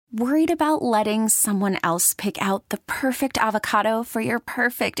Worried about letting someone else pick out the perfect avocado for your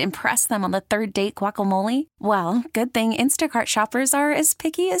perfect impress them on the third date guacamole? Well, good thing Instacart shoppers are as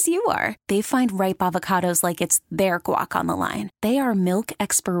picky as you are. They find ripe avocados like it's their guac on the line. They are milk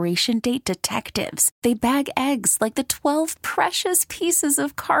expiration date detectives. They bag eggs like the 12 precious pieces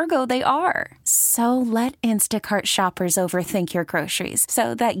of cargo they are. So let Instacart shoppers overthink your groceries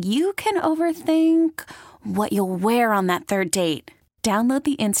so that you can overthink what you'll wear on that third date. Download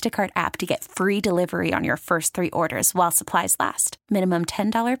the Instacart app to get free delivery on your first 3 orders while supplies last. Minimum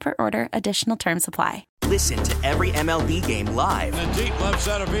 $10 per order. Additional terms apply. Listen to every MLB game live. In the deep left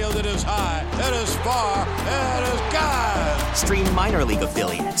center field, it is high, it is far, it is God. Stream minor league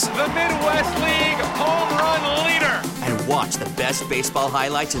affiliates. The Midwest League home run leader. And watch the best baseball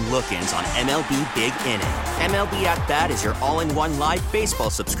highlights and look-ins on MLB Big Inning. MLB At Bat is your all-in-one live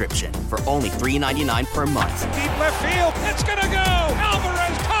baseball subscription for only $3.99 per month. Deep left field, it's gonna go.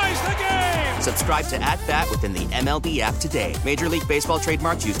 Alvarez ties the game. Subscribe to At Bat within the MLB app today. Major League Baseball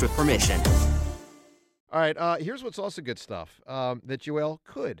trademarks used with permission. All right, here's what's also good stuff, that Joel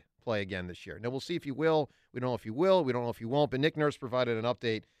could play again this year. Now, we'll see if he will. We don't know if he will. We don't know if he won't. But Nick Nurse provided an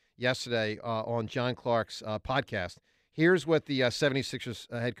update yesterday on John Clark's podcast. Here's what the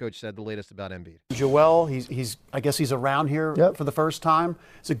 76ers head coach said, the latest about Embiid. Joel, he's I guess he's around here for the first time.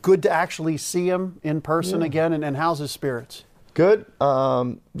 Is it good to actually see him in person again, and how's his spirits? Good.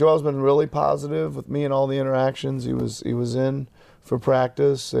 Joel's been really positive with me and all the interactions. He was in for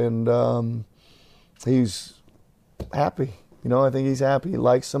practice, and he's happy. I think he's happy. He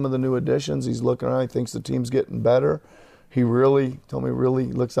likes some of the new additions. He's looking around. He thinks the team's getting better. He really told me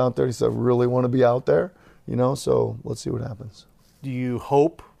looks out there. He said, really want to be out there. So let's see what happens. Do you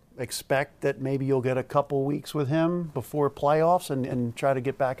expect that maybe you'll get a couple weeks with him before playoffs and try to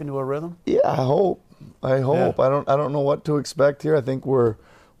get back into a rhythm? Yeah, I hope. Yeah. I don't know what to expect here. I think we're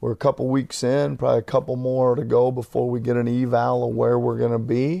a couple weeks in, probably a couple more to go before we get an eval of where we're going to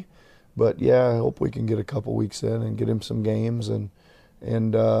be. But yeah, I hope we can get a couple weeks in and get him some games and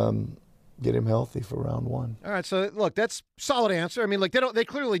get him healthy for round one. All right, so look, that's a solid answer. I mean, they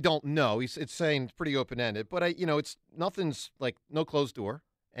clearly don't know. It's saying pretty open-ended, but it's nothing's like no closed door,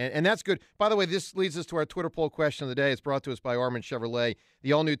 and that's good. By the way, this leads us to our Twitter poll question of the day. It's brought to us by Armin Chevrolet,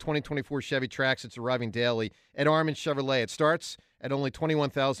 the all-new 2024 Chevy Trax. It's arriving daily at Armin Chevrolet. It starts at only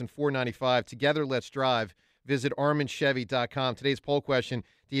 $21,495. Together, let's drive. Visit ArminChevy.com. Today's poll question: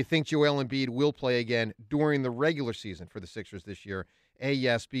 do you think Joel Embiid will play again during the regular season for the Sixers this year? A,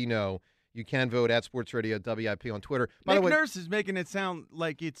 yes, B, no. You can vote at Sports Radio WIP on Twitter. By the way, Nurse is making it sound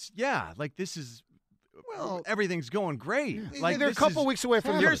like this is everything's going great. Yeah. Like they're a couple weeks away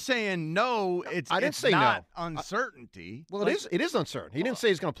from. You're saying no. I didn't say not no. Uncertainty. Well, it is uncertain. He didn't say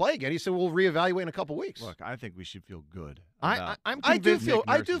he's going to play again. He said we'll reevaluate in a couple weeks. Look, I think we should feel good. I do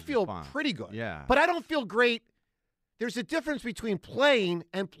feel pretty good. Yeah, but I don't feel great. There's a difference between playing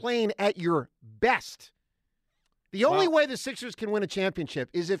and playing at your best. The only way the Sixers can win a championship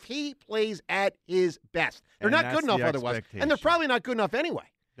is if he plays at his best. They're not good enough otherwise, and they're probably not good enough anyway.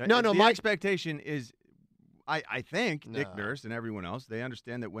 My expectation is, I think Nick Nurse and everyone else, they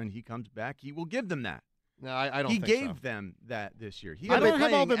understand that when he comes back, he will give them that. No, I don't. He think gave them that this year. He I don't been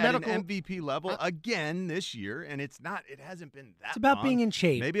have all the playing medical at an MVP level again this year, and it hasn't been that. It's about long. being in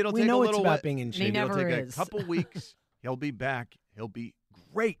shape. Maybe it'll we take know a little it's about bit. being in shape. Maybe it'll take a couple weeks. He'll be back. He'll be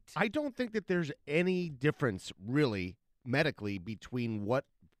great. I don't think that there's any difference really medically between what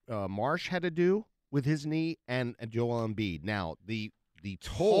Marsh had to do with his knee and Joel Embiid. Now the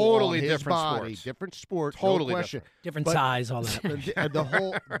totally on his different body, sports. different sport, totally no question. Different size, all that. The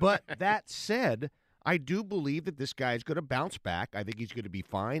whole. But that said, I do believe that this guy's going to bounce back. I think he's going to be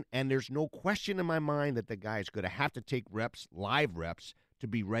fine, and there's no question in my mind that the guy's going to have to take reps, live reps, to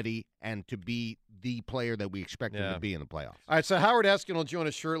be ready and to be the player that we expect him to be in the playoffs. All right, so Howard Eskin will join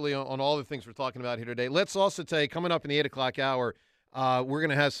us shortly on all the things we're talking about here today. Let's also take, coming up in the 8 o'clock hour, we're going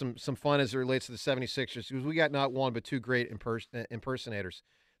to have some fun as it relates to the 76ers, because we got not one but two great impersonators.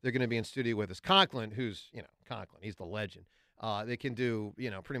 They're going to be in studio with us. Conklin, who's, Conklin, he's the legend. They can do,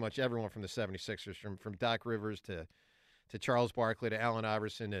 pretty much everyone from the 76ers, from Doc Rivers to Charles Barkley to Allen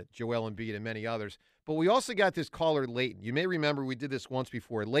Iverson to Joel Embiid and many others. But we also got this caller, Leighton. You may remember we did this once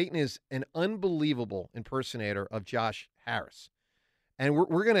before. Leighton is an unbelievable impersonator of Josh Harris. And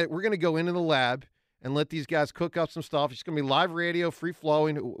we're gonna go into the lab and let these guys cook up some stuff. It's going to be live radio,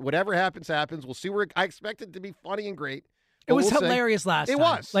 free-flowing. Whatever happens, happens. We'll see where I expect it to be funny and great. It was hilarious last time. It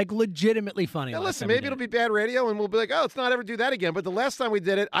was. Like, legitimately funny. Now, listen, maybe it'll be bad radio, and we'll be like, let's not ever do that again. But the last time we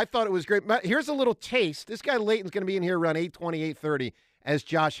did it, I thought it was great. Here's a little taste. This guy Leighton's going to be in here around 8:20, 8:30 as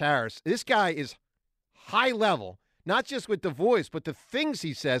Josh Harris. This guy is high level. not just with the voice, but the things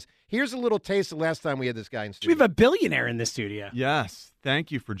he says. Here's a little taste of last time we had this guy in We studio. have a billionaire in the studio. Yes.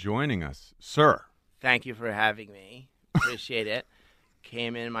 Thank you for joining us, sir. Thank you for having me. Appreciate it.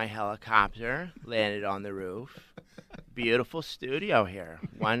 Came in my helicopter, landed on the roof. Beautiful studio here.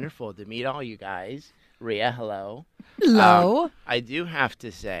 Wonderful to meet all you guys. Rhea, hello. Hello. I do have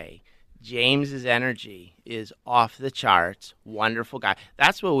to say, James's energy is off the charts. Wonderful guy.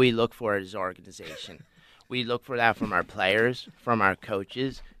 That's what we look for as an organization. We look for that from our players, from our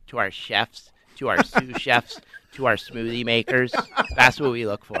coaches, to our chefs, to our sous chefs, to our smoothie makers. That's what we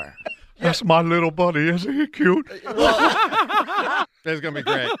look for. That's my little buddy. Isn't he cute? It's going to be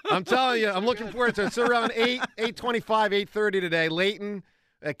great. I'm telling you, I'm looking forward to it. It's around 8:25, 8:30 today. Leighton,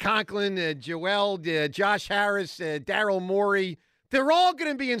 Conklin, Joel, Josh Harris, Daryl Morey. They're all going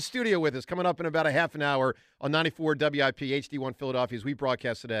to be in studio with us coming up in about a half an hour on 94 WIP HD1 Philadelphia as we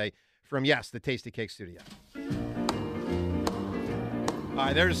broadcast today from, the Tasty Cake Studio. All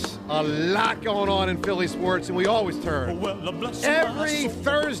right, there's a lot going on in Philly sports, and we always turn every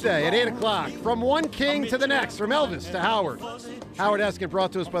Thursday at 8 o'clock from one king to the next, from Elvis to Howard. Howard Eskin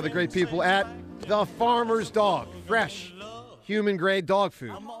brought to us by the great people at The Farmer's Dog. Fresh, human-grade dog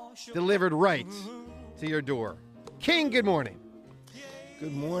food delivered right to your door. King, good morning.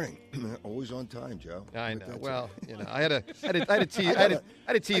 Good morning. Always on time, Joe. I know. Well, I had a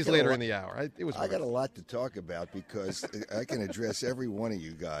tease later in the hour. I got a lot to talk about because I can address every one of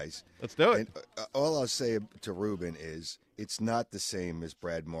you guys. Let's do it. And all I'll say to Ruben is it's not the same as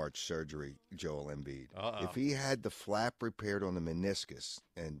Brad March's surgery, Joel Embiid. Uh-oh. If he had the flap repaired on the meniscus,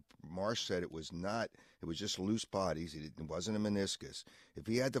 and March said it was not, it was just loose bodies, it wasn't a meniscus. If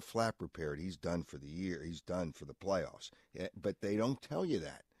he had the flap repaired, he's done for the year. He's done for the playoffs. But they don't tell you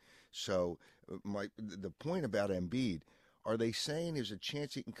that. So the point about Embiid, are they saying there's a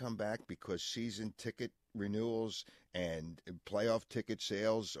chance he can come back because season ticket renewals and playoff ticket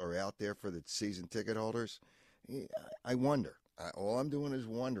sales are out there for the season ticket holders? I wonder. All I'm doing is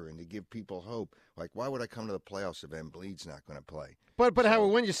wondering to give people hope. Like, why would I come to the playoffs if Embiid's not going to play? But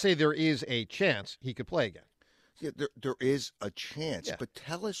Howard, when you say there is a chance he could play again. Yeah, there is a chance, but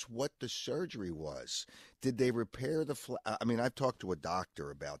tell us what the surgery was. Did they repair the flap? I mean, I've talked to a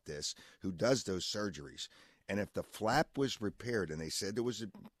doctor about this who does those surgeries, and if the flap was repaired, and they said there was a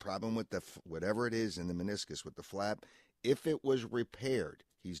problem with the whatever it is in the meniscus with the flap, if it was repaired,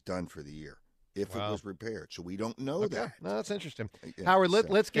 he's done for the year. If it was repaired, so we don't know that. No, that's interesting. Howard,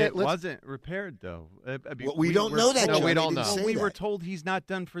 let's get. It wasn't repaired though. We don't know that. No, we don't know. We were told he's not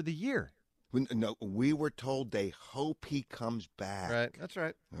done for the year. No, we were told they hope he comes back. Right, that's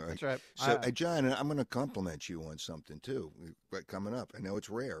right. All right. That's right. So, John, I'm going to compliment you on something, too, coming up. I know it's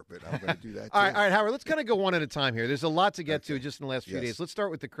rare, but I'm going to do that, too. All right, Howard, let's kind of go one at a time here. There's a lot to get to just in the last few days. Let's start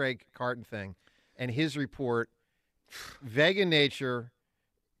with the Craig Carton thing and his report. Vague in nature.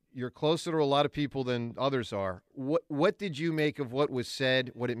 You're closer to a lot of people than others are. What did you make of what was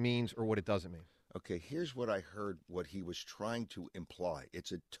said, what it means, or what it doesn't mean? Okay, here's what I heard, what he was trying to imply.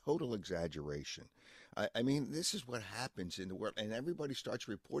 It's a total exaggeration. I mean, this is what happens in the world, and everybody starts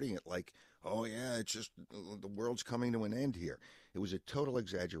reporting it like, oh, yeah, it's just the world's coming to an end here. It was a total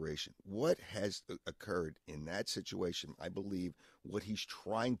exaggeration. What has occurred in that situation, I believe, what he's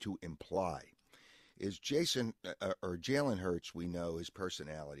trying to imply is Jalen Hurts, we know his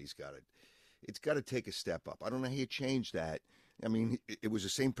personality's it's got to take a step up. I don't know how you change that. I mean, it was the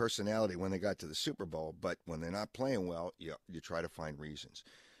same personality when they got to the Super Bowl, but when they're not playing well, you try to find reasons.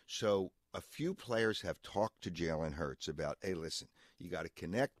 So a few players have talked to Jalen Hurts about, hey, listen, you got to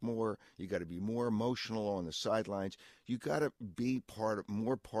connect more. You got to be more emotional on the sidelines. You got to be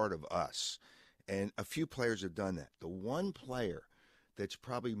more part of us. And a few players have done that. The one player that's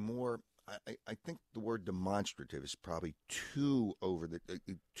probably more, I think the word demonstrative is probably too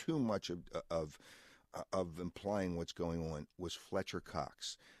much of implying what's going on, was Fletcher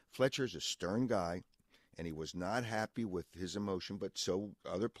Cox. Fletcher's a stern guy, and he was not happy with his emotion, but so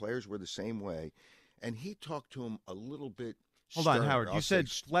other players were the same way. And he talked to him a little bit Hold on, Howard. You said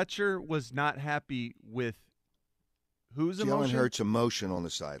Fletcher was not happy with whose emotion? Jalen Hurts' emotion on the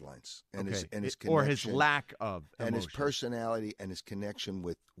sidelines. And his connection. Or his lack of emotion. And his personality and his connection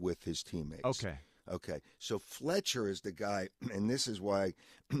with his teammates. Okay. So Fletcher is the guy, and this is why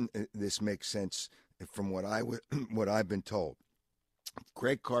this makes sense from what I've been told.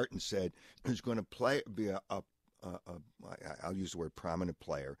 Craig Carton said he's going to be I'll use the word prominent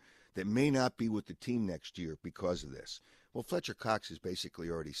player that may not be with the team next year because of this. Well, Fletcher Cox has basically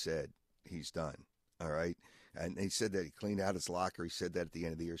already said he's done. All right. And he said that he cleaned out his locker. He said that at the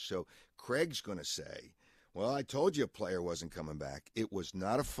end of the year. So Craig's going to say, well, I told you a player wasn't coming back. It was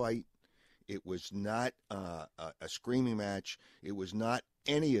not a fight. It was not a screaming match. It was not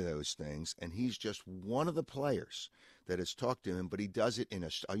any of those things. And he's just one of the players that has talked to him, but he does it in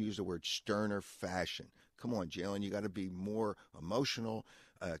I'll use the word sterner fashion. Come on, Jalen, you got to be more emotional,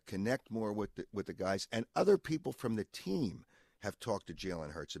 connect more with the guys. And other people from the team have talked to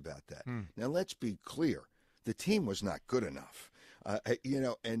Jalen Hurts about that. Now, let's be clear. The team was not good enough.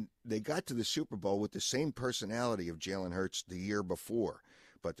 And they got to the Super Bowl with the same personality of Jalen Hurts the year before.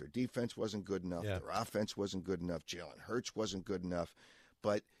 But their defense wasn't good enough. Yeah. Their offense wasn't good enough. Jalen Hurts wasn't good enough.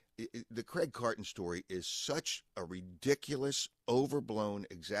 But the Craig Carton story is such a ridiculous, overblown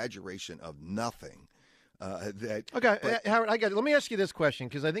exaggeration of nothing that. Okay, Howard, I got it. Let me ask you this question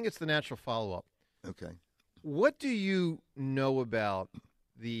because I think it's the natural follow-up. Okay. What do you know about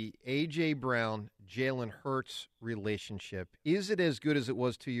the A.J. Brown, Jalen Hurts relationship? Is it as good as it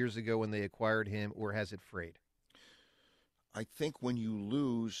was 2 years ago when they acquired him, or has it frayed? I think when you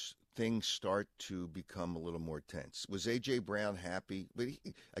lose, things start to become a little more tense. Was A.J. Brown happy? But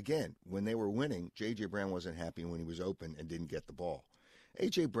again, when they were winning, J.J. Brown wasn't happy when he was open and didn't get the ball.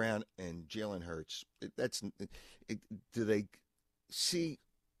 A.J. Brown and Jalen Hurts, do they see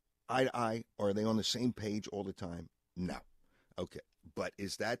eye to eye, or are they on the same page all the time? No. Okay. But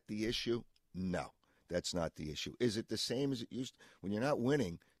is that the issue? No. That's not the issue. Is it the same as it used to? When you're not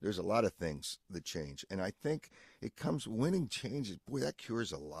winning, there's a lot of things that change. And I think winning changes. Boy, that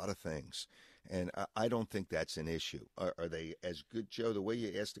cures a lot of things. And I don't think that's an issue. Are they as good, Joe? The way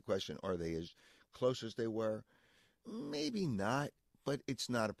you asked the question, are they as close as they were? Maybe not, but it's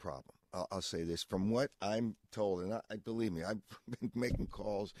not a problem. I'll say this. From what I'm told, and I believe me, I've been making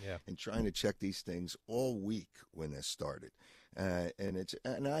calls and trying to check these things all week when this started.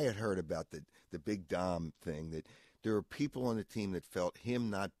 And I had heard about the big Dom thing, that there are people on the team that felt him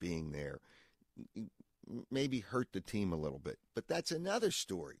not being there maybe hurt the team a little bit. But that's another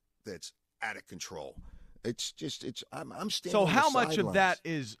story that's out of control. I'm standing. So on how the much sidelines. of that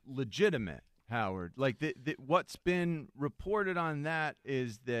is legitimate, Howard? Like what's been reported on that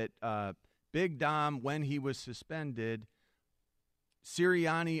is that Big Dom, when he was suspended,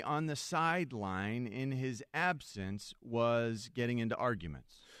 Sirianni on the sideline in his absence was getting into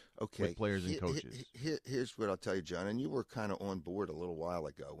arguments with players and coaches. Here's what I'll tell you, John, and you were kind of on board a little while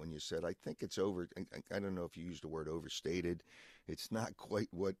ago when you said, I think it's over. I don't know if you used the word overstated. It's not quite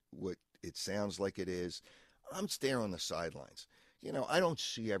what it sounds like it is. I'm staring on the sidelines. I don't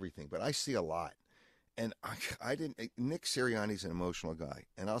see everything, but I see a lot. And Nick Sirianni's an emotional guy,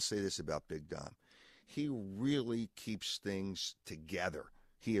 and I'll say this about Big Dom. He really keeps things together.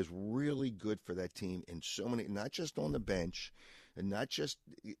 He is really good for that team in so many, not just on the bench, and not just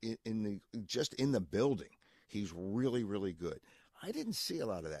in the building. He's really, really good. I didn't see a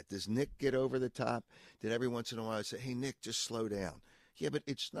lot of that. Does Nick get over the top? Did every once in a while I say, "Hey, Nick, just slow down"? Yeah, but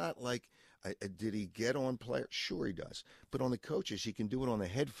it's not like did he get on players? Sure, he does. But on the coaches, he can do it on the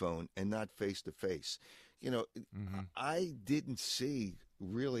headphone and not face to face. I didn't see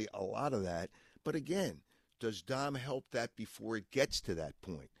really a lot of that. But again, does Dom help that before it gets to that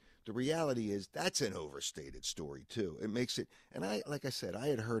point? The reality is that's an overstated story, too. It makes it, and like I said, I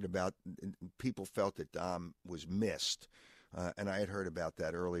had heard about, people felt that Dom was missed, and I had heard about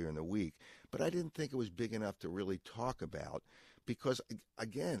that earlier in the week. But I didn't think it was big enough to really talk about because,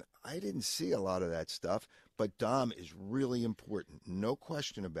 again, I didn't see a lot of that stuff. But Dom is really important, no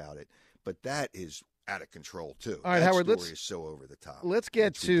question about it. But that is out of control, too. All right, that Howard, story is so over the top. Let's get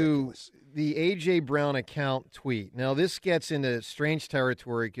it's to ridiculous. the A.J. Brown account tweet. Now, this gets into strange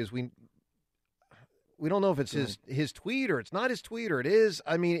territory because we don't know if it's his tweet or it's not his tweet or it is.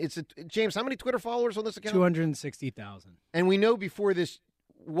 I mean, James, how many Twitter followers on this account? 260,000. And we know before this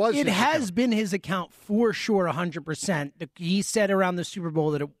was it his has account. been his account for sure, 100%. He said around the Super Bowl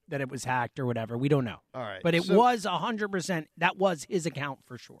that it was hacked or whatever. We don't know. All right, but it was 100%. That was his account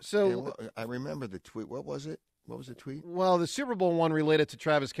for sure. So I remember the tweet. What was it? What was the tweet? Well, the Super Bowl one related to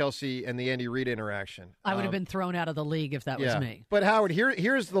Travis Kelce and the Andy Reid interaction. I would have been thrown out of the league if that was me. But Howard,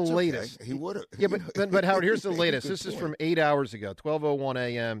 here's the latest. Okay. He would have. Yeah, but Howard, here's the latest. This is from 8 hours ago, 12:01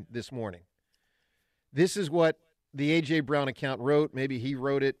 a.m. this morning. This is what the A.J. Brown account wrote. Maybe he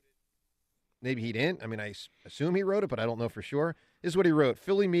wrote it. Maybe he didn't. I mean, I assume he wrote it, but I don't know for sure. This is what he wrote.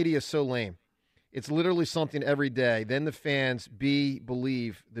 Philly media is so lame. It's literally something every day. Then the fans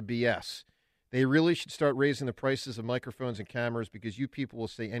believe the BS. They really should start raising the prices of microphones and cameras because you people will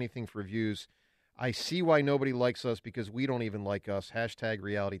say anything for views. I see why nobody likes us because we don't even like us.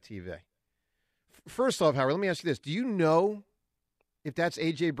 #reality TV. First off, Howard, let me ask you this. Do you know if that's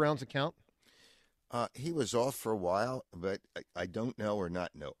A.J. Brown's account? He was off for a while, but I don't know or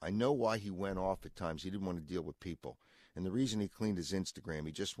not know. I know why he went off at times. He didn't want to deal with people. And the reason he cleaned his Instagram,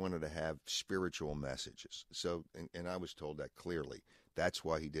 he just wanted to have spiritual messages. So, and I was told that clearly. That's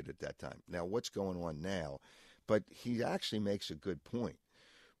why he did it that time. Now, what's going on now? But he actually makes a good point,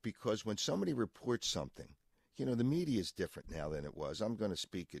 because when somebody reports something, the media is different now than it was. I'm going to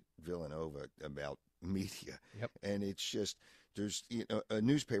speak at Villanova about media. Yep. And it's just, there's a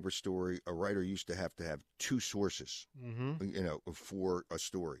newspaper story, a writer used to have two sources, for a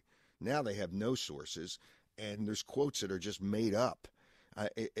story. Now they have no sources, and there's quotes that are just made up.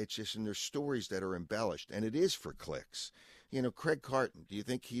 It's just, and there's stories that are embellished, and it is for clicks. Craig Carton, do you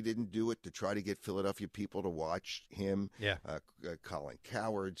think he didn't do it to try to get Philadelphia people to watch him? Yeah. Colin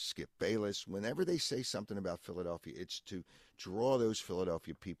Cowherd, Skip Bayless. Whenever they say something about Philadelphia, it's to draw those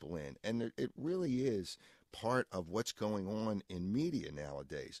Philadelphia people in. And it really is part of what's going on in media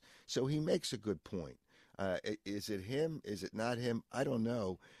nowadays. So he makes a good point. Is it him? Is it not him? I don't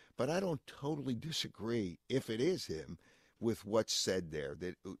know. But I don't totally disagree, if it is him, with what's said there,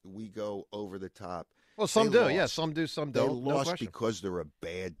 that we go over the top. Well, some do. Yeah, some do, some don't. They lost because they're a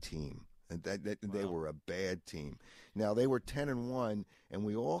bad team. They were a bad team. Now, they were 10-1, and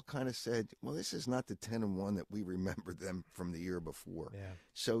we all kind of said, well, this is not the 10-1 that we remember them from the year before. Yeah.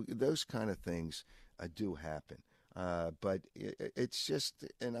 So those kind of things do happen. But it's just,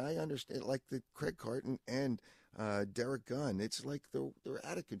 and I understand, like the Craig Carton and Derek Gunn, it's like they're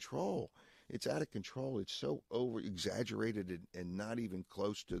out of control. It's out of control. It's so over-exaggerated and not even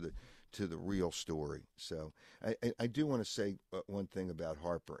close to the real story. So I do want to say one thing about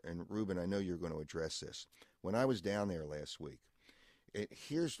Harper. And, Ruben, I know you're going to address this. When I was down there last week,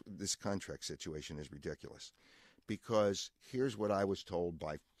 here's this contract situation is ridiculous, because here's what I was told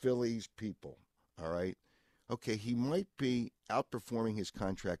by Phillies people, all right? Okay, he might be outperforming his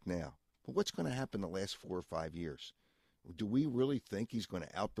contract now, but what's going to happen the last 4 or 5 years? Do we really think he's going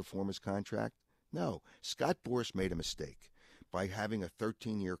to outperform his contract? No. Scott Boras made a mistake by having a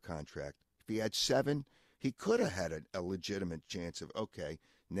 13-year contract. If he had 7, he could have had a legitimate chance of, okay,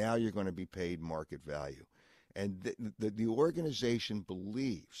 now you're going to be paid market value. And the organization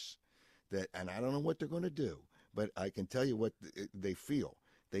believes that, and I don't know what they're going to do, but I can tell you what they feel.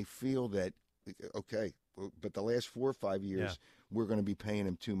 They feel that, okay, but the last 4 or 5 years, we're going to be paying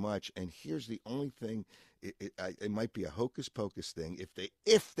him too much. And here's the only thing, it might be a hocus pocus thing.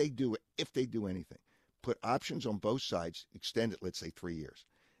 If they do anything, put options on both sides, extend it, let's say 3 years,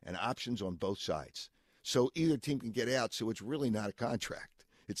 and options on both sides. So either team can get out. So it's really not a contract.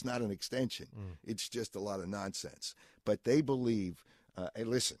 It's not an extension. It's just a lot of nonsense. But they believe, hey,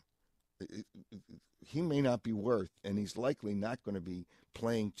 listen, he may not be worth, and he's likely not going to be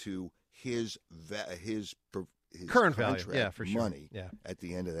playing to his current value, for sure. Money at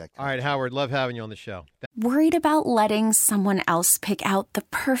the end of that contract. All right, Howard, love having you on the show. Worried about letting someone else pick out the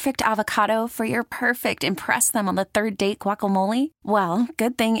perfect avocado for your perfect impress them on the third date guacamole? Well,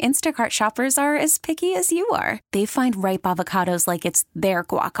 good thing Instacart shoppers are as picky as you are. They find ripe avocados like it's their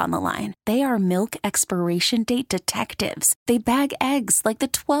guac on the line. They are milk expiration date detectives. They bag eggs like the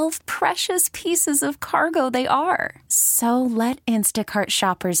 12 precious pieces of cargo they are. So let Instacart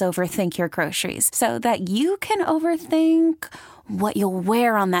shoppers overthink your groceries so that you can overthink what you'll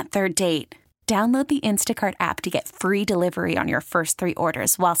wear on that third date. Download the Instacart app to get free delivery on your first 3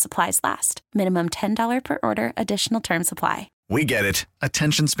 orders while supplies last. Minimum $10 per order. Additional terms apply. We get it.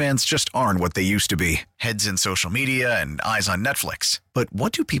 Attention spans just aren't what they used to be. Heads in social media and eyes on Netflix. But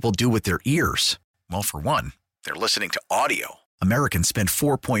what do people do with their ears? Well, for one, they're listening to audio. Americans spend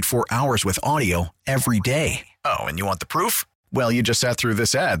 4.4 hours with audio every day. Oh, and you want the proof? Well, you just sat through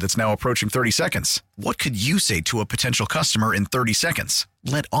this ad that's now approaching 30 seconds. What could you say to a potential customer in 30 seconds?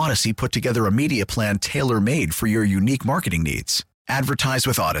 Let Odyssey put together a media plan tailor-made for your unique marketing needs. Advertise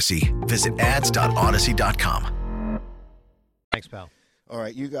with Odyssey. Visit ads.odyssey.com. Thanks, pal. All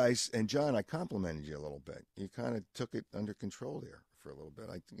right, you guys, and John, I complimented you a little bit. You kind of took it under control there for a little bit.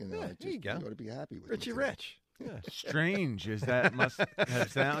 There you go. You ought to be happy with Richie me. Rich. Yeah. Strange as that must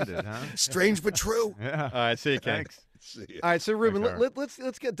have sounded, huh? Strange but true. Yeah. All right, see you, Ken. Thanks. See you. All right, so Ruben, Thanks,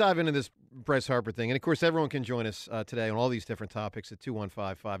 let's dive into this Bryce Harper thing, and of course, everyone can join us today on all these different topics at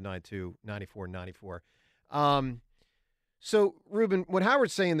 215-592-9494. So, Ruben, what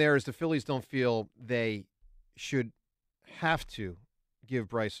Howard's saying there is the Phillies don't feel they should have to give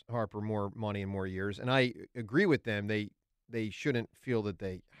Bryce Harper more money and more years, and I agree with them. They shouldn't feel that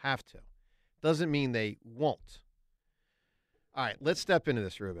they have to. Doesn't mean they won't. All right, let's step into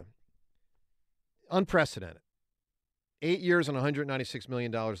this, Ruben. Unprecedented. 8 years and $196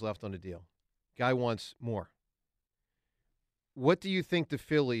 million left on the deal. Guy wants more. What do you think the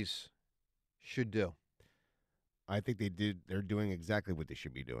Phillies should do? I think they're doing exactly what they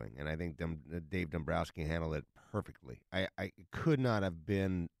should be doing, and I think Dave Dombrowski handled it perfectly. He could not have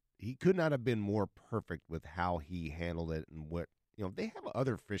been more perfect with how he handled it, and what they have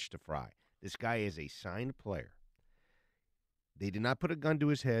other fish to fry. This guy is a signed player. They did not put a gun to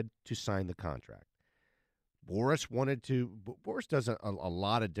his head to sign the contract. Boris does a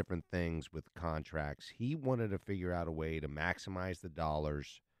lot of different things with contracts. He wanted to figure out a way to maximize the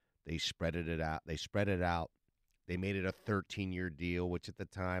dollars. They spread it out. They made it a 13-year deal, which at the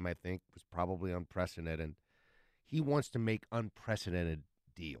time I think was probably unprecedented. He wants to make unprecedented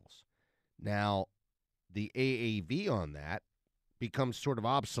deals. Now, the AAV on that becomes sort of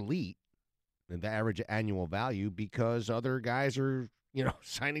obsolete, the average annual value, because other guys are,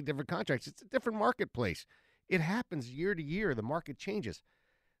 signing different contracts. It's a different marketplace. It happens year to year. The market changes.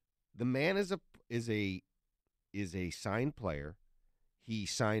 The man is a signed player. He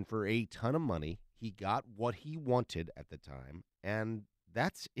signed for a ton of money. He got what he wanted at the time, and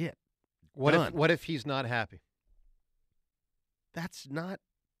that's it. What if he's not happy? That's not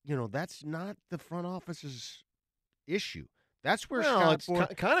the front office's issue. That's where it's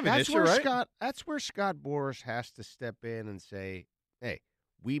kind of an issue, right? That's where Scott Boras has to step in and say, "Hey,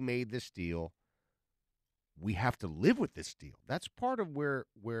 we made this deal. We have to live with this deal." That's part of where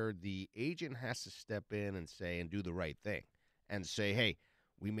the agent has to step in and say and do the right thing and say, "Hey,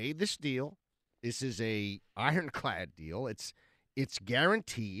 we made this deal. This is a ironclad deal. It's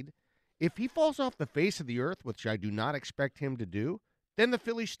guaranteed. If he falls off the face of the earth, which I do not expect him to do, then the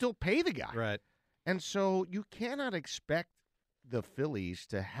Phillies still pay the guy." Right. And so you cannot expect the Phillies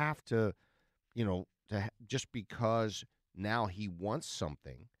to have to, just because now he wants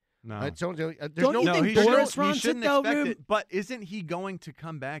something. No. He shouldn't expect it. But isn't he going to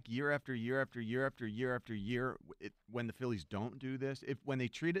come back year after year after year after year after year when the Phillies don't do this? When they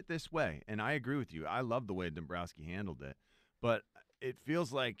treat it this way, and I agree with you, I love the way Dombrowski handled it, but it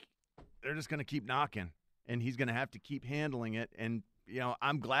feels like they're just going to keep knocking, and he's going to have to keep handling it. And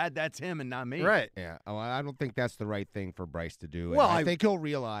I'm glad that's him and not me. Right. Yeah. Well, I don't think that's the right thing for Bryce to do. Well, and I think he'll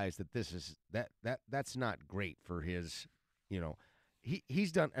realize that this is that's not great for his.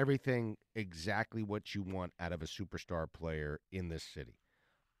 He's done everything exactly what you want out of a superstar player in this city.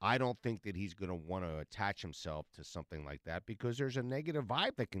 I don't think that he's going to want to attach himself to something like that because there's a negative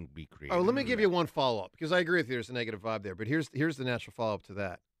vibe that can be created. Oh, let me give you one follow-up because I agree with you. There's a negative vibe there, but here's the natural follow-up to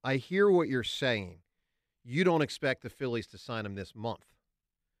that. I hear what you're saying. You don't expect the Phillies to sign him this month.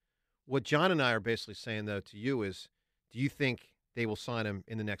 What John and I are basically saying, though, to you is, do you think they will sign him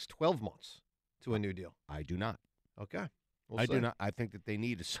in the next 12 months to a new deal? I do not. Okay. I do not. I think that they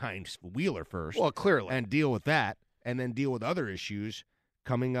need to sign Wheeler first. Well, clearly. And deal with that, and then deal with other issues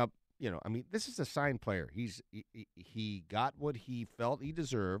coming up. This is a signed player. He got what he felt he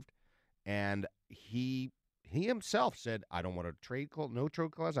deserved, and he himself said, "I don't want a no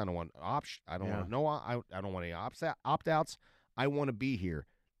trade clause. I don't want I don't want any opt-outs. I want to be here.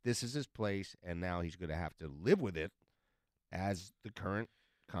 This is his place, and now he's going to have to live with it as the current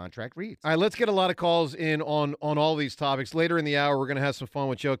contract reads." All right, let's get a lot of calls in on all these topics. Later in the hour, we're going to have some fun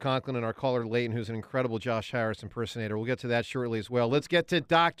with Joe Conklin and our caller, Leighton, who's an incredible Josh Harris impersonator. We'll get to that shortly as well. Let's get to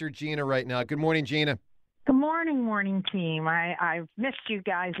Dr. Gina right now. Good morning, Gina. Good morning, team. I've missed you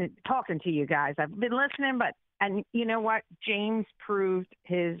guys and talking to you guys. I've been listening, and you know what? James proved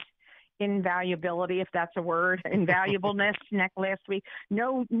his invaluability, if that's a word, invaluableness last week.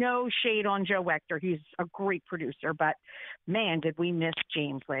 No shade on Joe Wechter. He's a great producer, but man, did we miss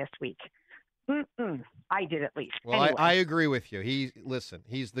James last week. I did at least. Well, anyway. I agree with you.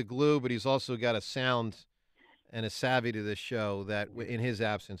 He's the glue, but he's also got a sound and a savvy to this show that in his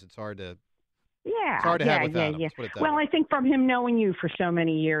absence, it's hard to have without him. Let's put it that way. I think from him knowing you for so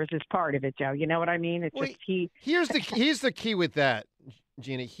many years is part of it, Joe. You know what I mean? It's here's the key with that,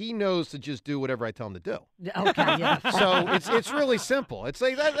 Gina. He knows to just do whatever I tell him to do. Okay, yeah. So it's really simple. It's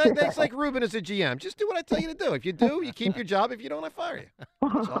like that's like Ruben as a GM. Just do what I tell you to do. If you do, you keep your job. If you don't, I fire you.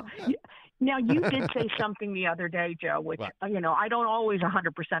 That's all. Yeah. Now, you did say something the other day, Joe, which, I don't always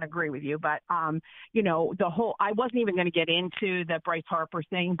 100% agree with you, but, I wasn't even going to get into the Bryce Harper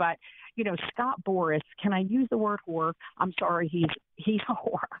thing, but, Scott Boras, can I use the word whore? I'm sorry, he's a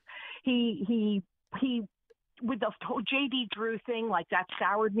whore. He with the whole J.D. Drew thing, like that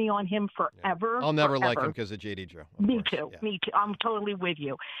soured me on him forever. I'll never like him because of J.D. Drew. Me too. I'm totally with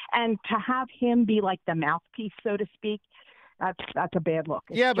you. And to have him be like the mouthpiece, so to speak, that's a bad look.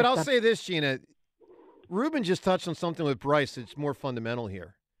 But I'll say this, Gina. Ruben just touched on something with Bryce that's more fundamental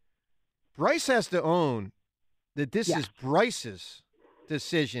here. Bryce has to own that this is Bryce's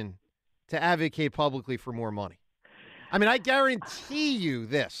decision to advocate publicly for more money. I mean, I guarantee you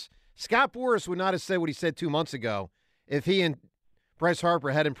this. Scott Boras would not have said what he said 2 months ago if he and Bryce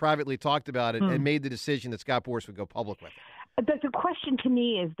Harper hadn't privately talked about it and made the decision that Scott Boras would go public with it. The question to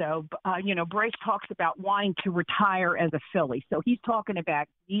me is, though, Bryce talks about wanting to retire as a Philly. So he's talking about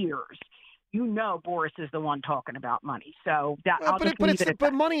years. Boras is the one talking about money. So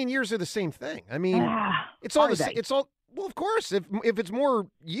but money and years are the same thing. I mean, it's all the same. It's all, well, of course, if it's more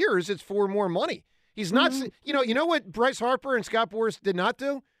years, it's for more money. He's not, you know what Bryce Harper and Scott Boras did not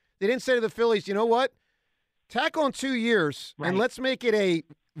do? They didn't say to the Phillies, you know what? Tack on 2 years and let's make it a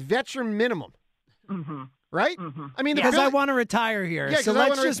veteran minimum. Mm-hmm. Right? Mm-hmm. I mean, because I want to retire here. So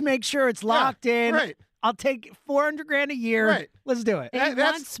let's just make sure it's locked in. Right. I'll take $400,000 a year. Right. Let's do it. He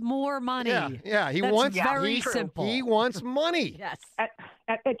wants more money. Yeah. He wants very simple. He wants money. Yes.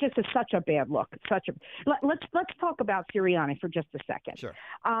 It just is such a bad look. Let's talk about Sirianni for just a second. Sure.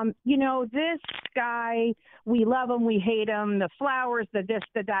 This guy, we love him, we hate him, the flowers, the this,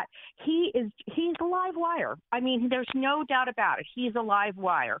 the that. He's a live wire. I mean, there's no doubt about it. He's a live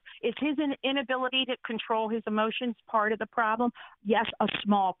wire. Is his inability to control his emotions part of the problem? Yes, a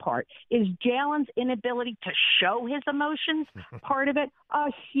small part. Is Jalen's inability to show his emotions part of it? A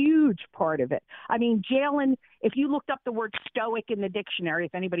huge part of it. I mean, Jalen, if you looked up the word stoic in the dictionary,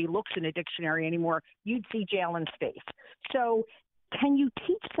 if anybody looks in a dictionary anymore, you'd see Jalen's face. So can you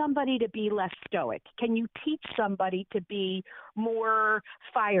teach somebody to be less stoic? Can you teach somebody to be more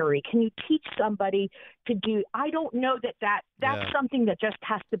fiery? Can you teach somebody to do – I don't know that's something that just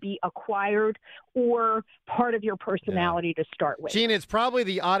has to be acquired or part of your personality to start with. Gina, it's probably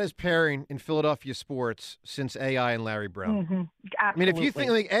the oddest pairing in Philadelphia sports since AI and Larry Brown. Mm-hmm. I mean, if you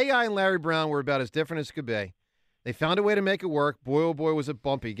think like AI and Larry Brown were about as different as could be, they found a way to make it work. Boy, oh boy, was it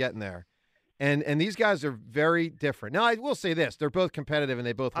bumpy getting there. And these guys are very different. Now, I will say this. They're both competitive, and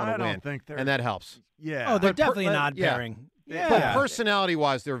they both want to win. And that helps. Yeah. Oh, they're definitely an odd pairing. Yeah. But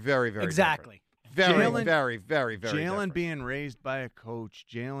personality-wise, they're very, very exactly. different. Very, very, very, very Jalen different. being raised by a coach,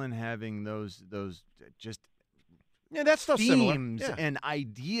 Jalen having those just that stuff's themes similar. and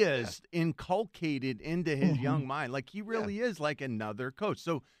ideas inculcated into his young mind. Like, he really is like another coach.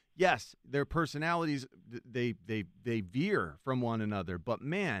 So, yes, their personalities, they veer from one another. But,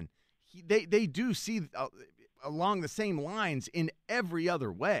 man, they do see along the same lines in every other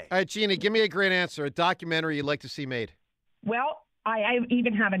way. All right, Gina, give me a great answer. A documentary you'd like to see made. Well, I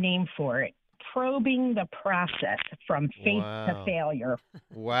even have a name for it. Probing the process from faith to failure.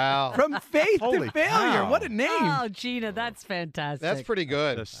 Wow. From faith to failure. Cow. What a name. Oh, Gina, that's fantastic. That's pretty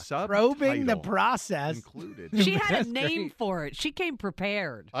good. The Probing the process. Included. She had a name for it. She came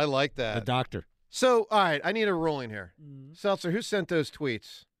prepared. I like that. The doctor. So, all right, I need a ruling here. Seltzer, who sent those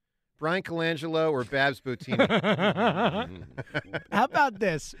tweets? Brian Colangelo or Babs Boutini? How about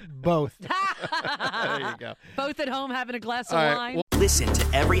this? Both. There you go. Both at home having a glass of All wine. right, Listen to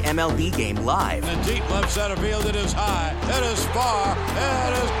every MLB game live. In the deep left center field, it is high, it is far,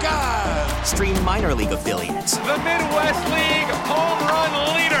 it is God. Stream minor league affiliates. The Midwest League home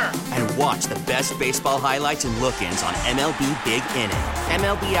run leader. And watch the best baseball highlights and look-ins on MLB Big Inning.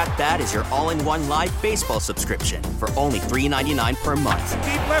 MLB At Bat is your all-in-one live baseball subscription for only $3.99 per month.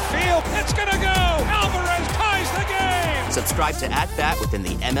 Deep left field, it's gonna go. Alvarez ties the game. Subscribe to At Bat within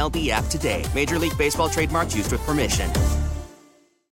the MLB app today. Major League Baseball trademarks used with permission.